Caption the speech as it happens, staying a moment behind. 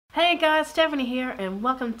Hey guys, Stephanie here, and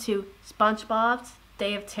welcome to SpongeBob's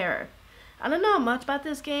Day of Terror. I don't know much about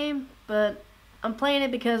this game, but I'm playing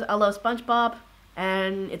it because I love SpongeBob,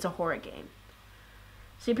 and it's a horror game.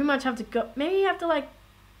 So you pretty much have to go, maybe you have to like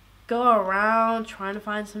go around trying to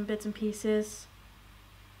find some bits and pieces.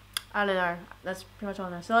 I don't know, that's pretty much all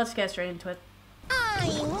I know. So let's get straight into it.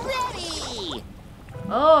 I'm ready!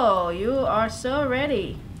 Oh, you are so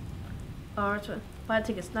ready. Oh, buy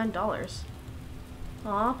tickets, $9.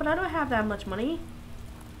 Aw, but I don't have that much money.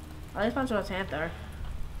 At least that's what I was saying there.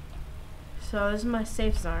 So this is my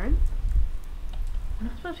safe zone. Where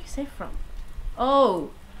am I supposed to be safe from? Oh,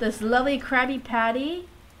 this lovely Krabby Patty.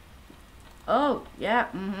 Oh, yeah,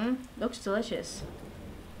 looks delicious.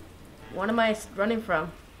 What am I running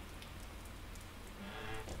from?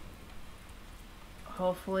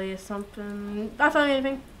 Hopefully it's something. That's not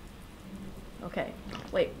anything. Okay.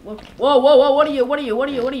 Wait. Whoa, whoa, whoa, what are you? What are you? What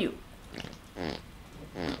are you? What are you?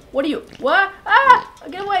 What are you? What? Ah!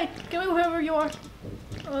 Get away! Get away, whoever you are!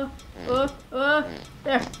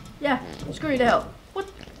 There. Yeah. Screw you to hell.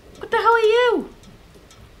 What the hell are you?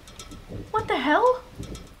 What the hell?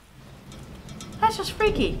 That's just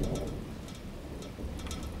freaky.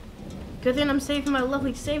 Good thing I'm safe in my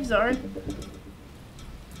lovely safe zone.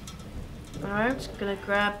 Alright, I'm just gonna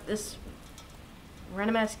grab this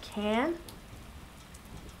random ass can.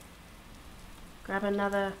 Grab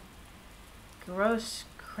another gross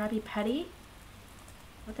Krabby Patty.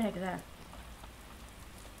 What the heck is that?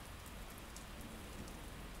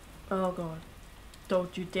 Oh god.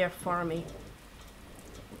 Don't you dare farm me.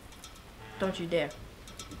 Don't you dare.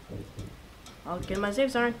 I'll get in my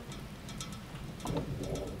safe zone.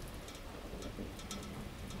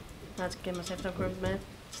 Let's get my safe zone for a minute,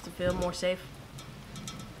 just to feel more safe.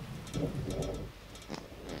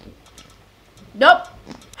 Nope!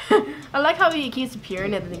 I like how he keeps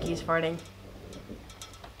appearing and then he keeps farting.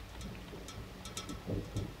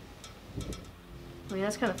 I mean,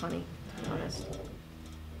 that's kind of funny, to be honest.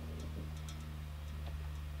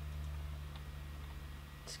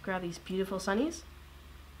 Just grab these beautiful sunnies.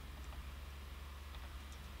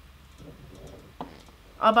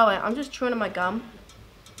 Oh, by the way, I'm just chewing on my gum.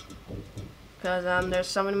 Because there's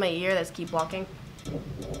some in my ear that's keep blocking.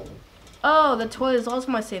 Oh, the toilet is also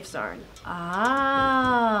my safe zone.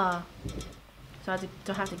 Ah. So I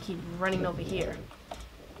don't have to keep running over here.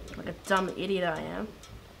 Like a dumb idiot I am.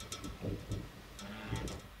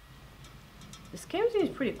 This game seems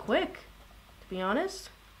pretty quick, to be honest.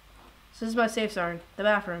 So this is my safe zone, the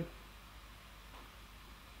bathroom.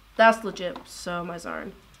 That's legit, so my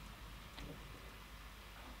zone.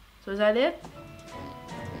 So is that it?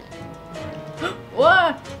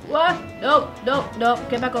 What? What? Nope, nope, nope.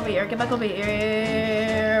 Get back over here, get back over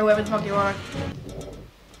here. Whoever the fuck you are.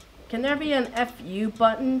 Can there be an FU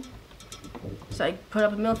button? So I put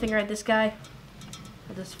up a middle finger at this guy.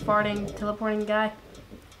 At this farting, teleporting guy.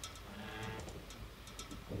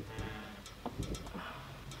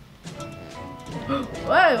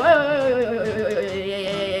 Wait.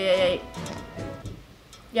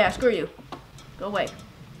 Yeah, screw you. Go away.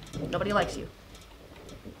 Nobody likes you.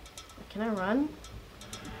 Can I run?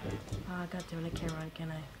 Ah, god damn it, I can't run,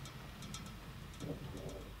 can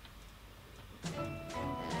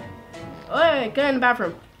I? Hey, get in the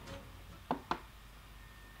bathroom.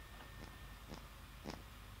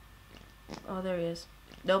 Oh, there he is.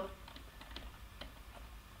 Nope.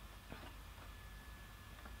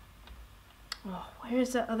 Oh, where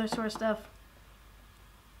is that other sort of stuff?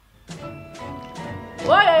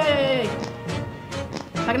 Wait!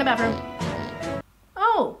 Back in the bathroom.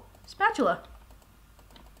 Oh, spatula.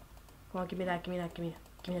 Come on, give me that, give me that, give me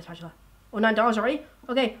that spatula. Oh, $9 already?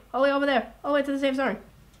 Okay, all the way over there. All the way to the safe zone.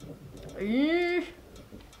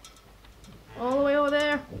 All the way over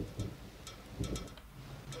there.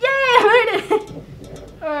 Yay, I made it!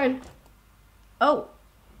 Alright. Oh.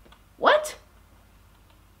 What?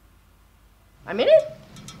 I made it?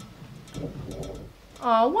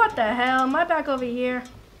 Oh, what the hell? Am I back over here?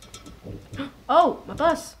 Oh, my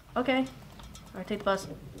bus. Okay. Alright, take the bus.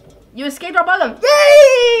 You escaped our bottom.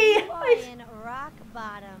 Yay! Rock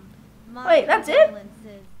bottom. Wait, that's it?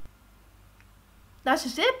 That's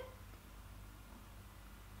just it?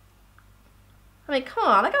 I mean, come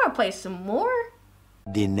on. I gotta play some more.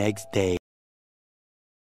 The next day.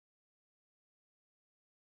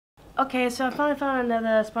 Okay, so I finally found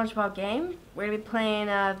another SpongeBob game. We're gonna be playing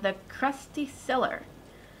the Krusty Cellar.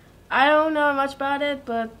 I don't know much about it,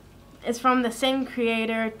 but it's from the same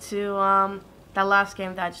creator to that last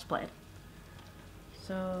game that I just played.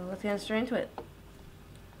 So let's get straight into it.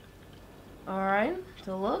 Alright,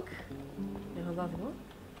 so look.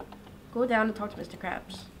 Go down and talk to Mr.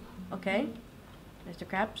 Krabs. Okay. Mr.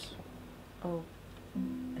 Krabs. Oh.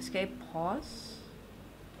 Escape, pause.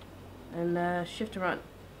 And shift to run.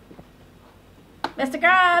 Mr.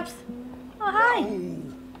 Krabs! Oh, hi!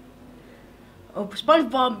 Oh,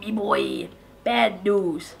 SpongeBob, me boy. Bad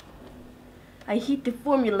news. I hid the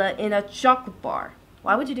formula in a chocolate bar.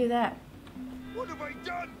 Why would you do that? What have I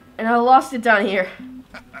done? And I lost it down here.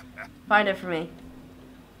 Find it for me.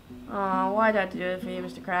 Aw, why'd I have to do it for you,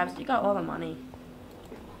 Mr. Krabs? You got all the money.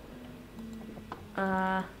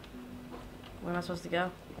 Where am I supposed to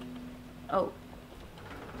go? Oh.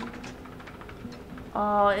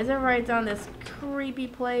 Oh, is it right down this creepy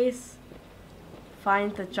place?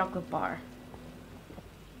 Find the chocolate bar.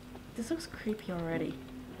 This looks creepy already.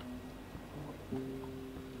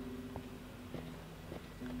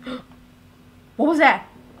 What was that?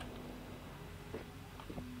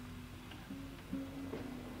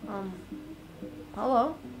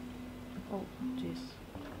 Hello? Oh, jeez.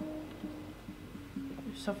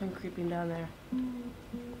 There's something creeping down there.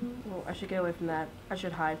 Oh, I should get away from that. I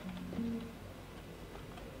should hide.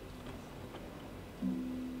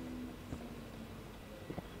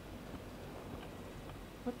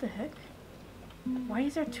 What the heck? Why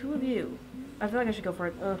is there two of you? I feel like I should go for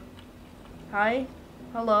it. Hi?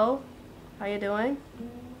 Hello? How you doing?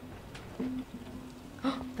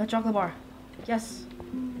 That chocolate bar. Yes.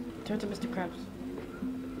 Turn to Mr. Krabs.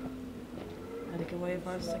 I had to get away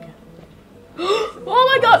for a second. Oh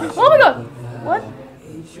my god! Oh my god! What?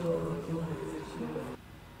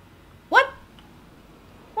 What?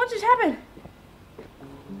 What just happened?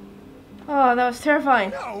 Oh, that was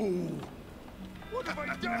terrifying. No! What have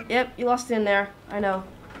I done? Yep, you lost it in there. I know.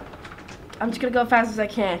 I'm just gonna go as fast as I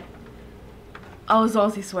can. I was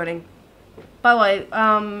honestly sweating. By the way,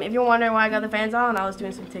 if you're wondering why I got the fans on, I was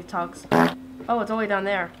doing some TikToks. Oh, it's all the way down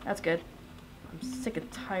there. That's good. I'm sick and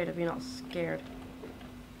tired of being all scared.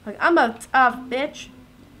 Like, I'm a tough bitch.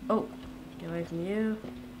 Oh, get away from you.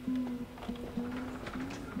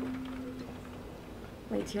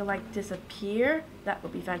 Wait till you, like, disappear. That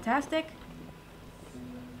would be fantastic.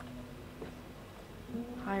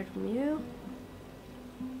 Hide from you.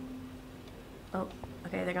 Oh,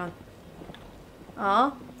 okay, they're gone.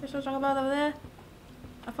 Aw, there's no talking about over there.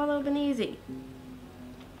 I thought that would have been easy.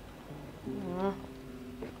 Aww.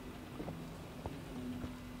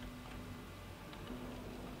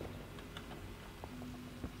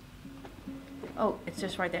 Oh, it's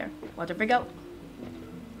just right there. Watch it freak out.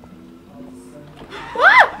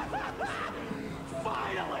 Ah!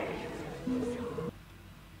 Finally!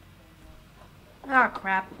 Ah,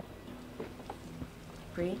 crap.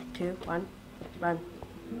 3, 2, 1, run.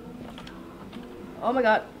 Oh my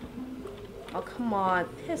god. Oh, come on.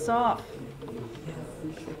 Piss off.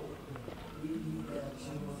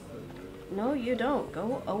 No, you don't.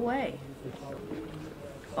 Go away.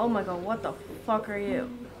 Oh my god, what the fuck are you?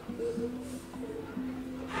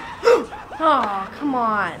 Oh, come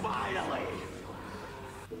on. Finally!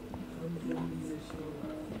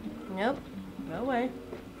 Nope. Go away.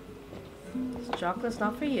 This chocolate's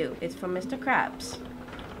not for you. It's for Mr. Krabs.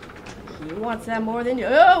 He wants that more than you.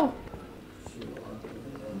 Oh!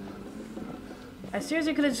 I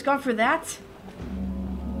seriously could have just gone for that?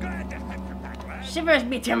 Glad to have you back, lad. Shivers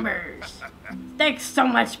me timbers. Thanks so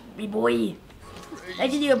much, me boy. I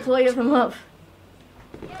did you employ you from love.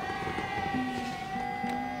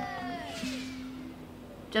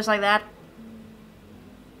 Just like that.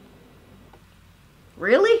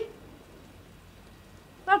 Really?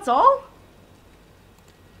 That's all?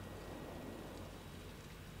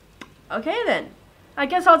 Okay then. I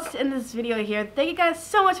guess I'll end this video here. Thank you guys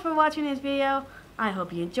so much for watching this video. I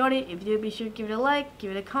hope you enjoyed it. If you did, be sure to give it a like,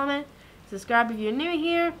 give it a comment, subscribe if you're new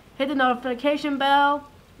here, hit the notification bell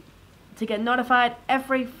to get notified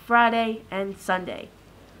every Friday and Sunday.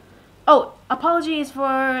 Oh, apologies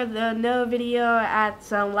for the no video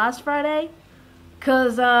at last Friday,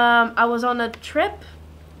 because I was on a trip.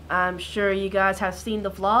 I'm sure you guys have seen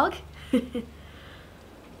the vlog.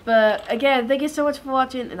 But again, thank you so much for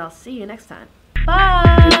watching, and I'll see you next time.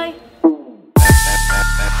 Bye!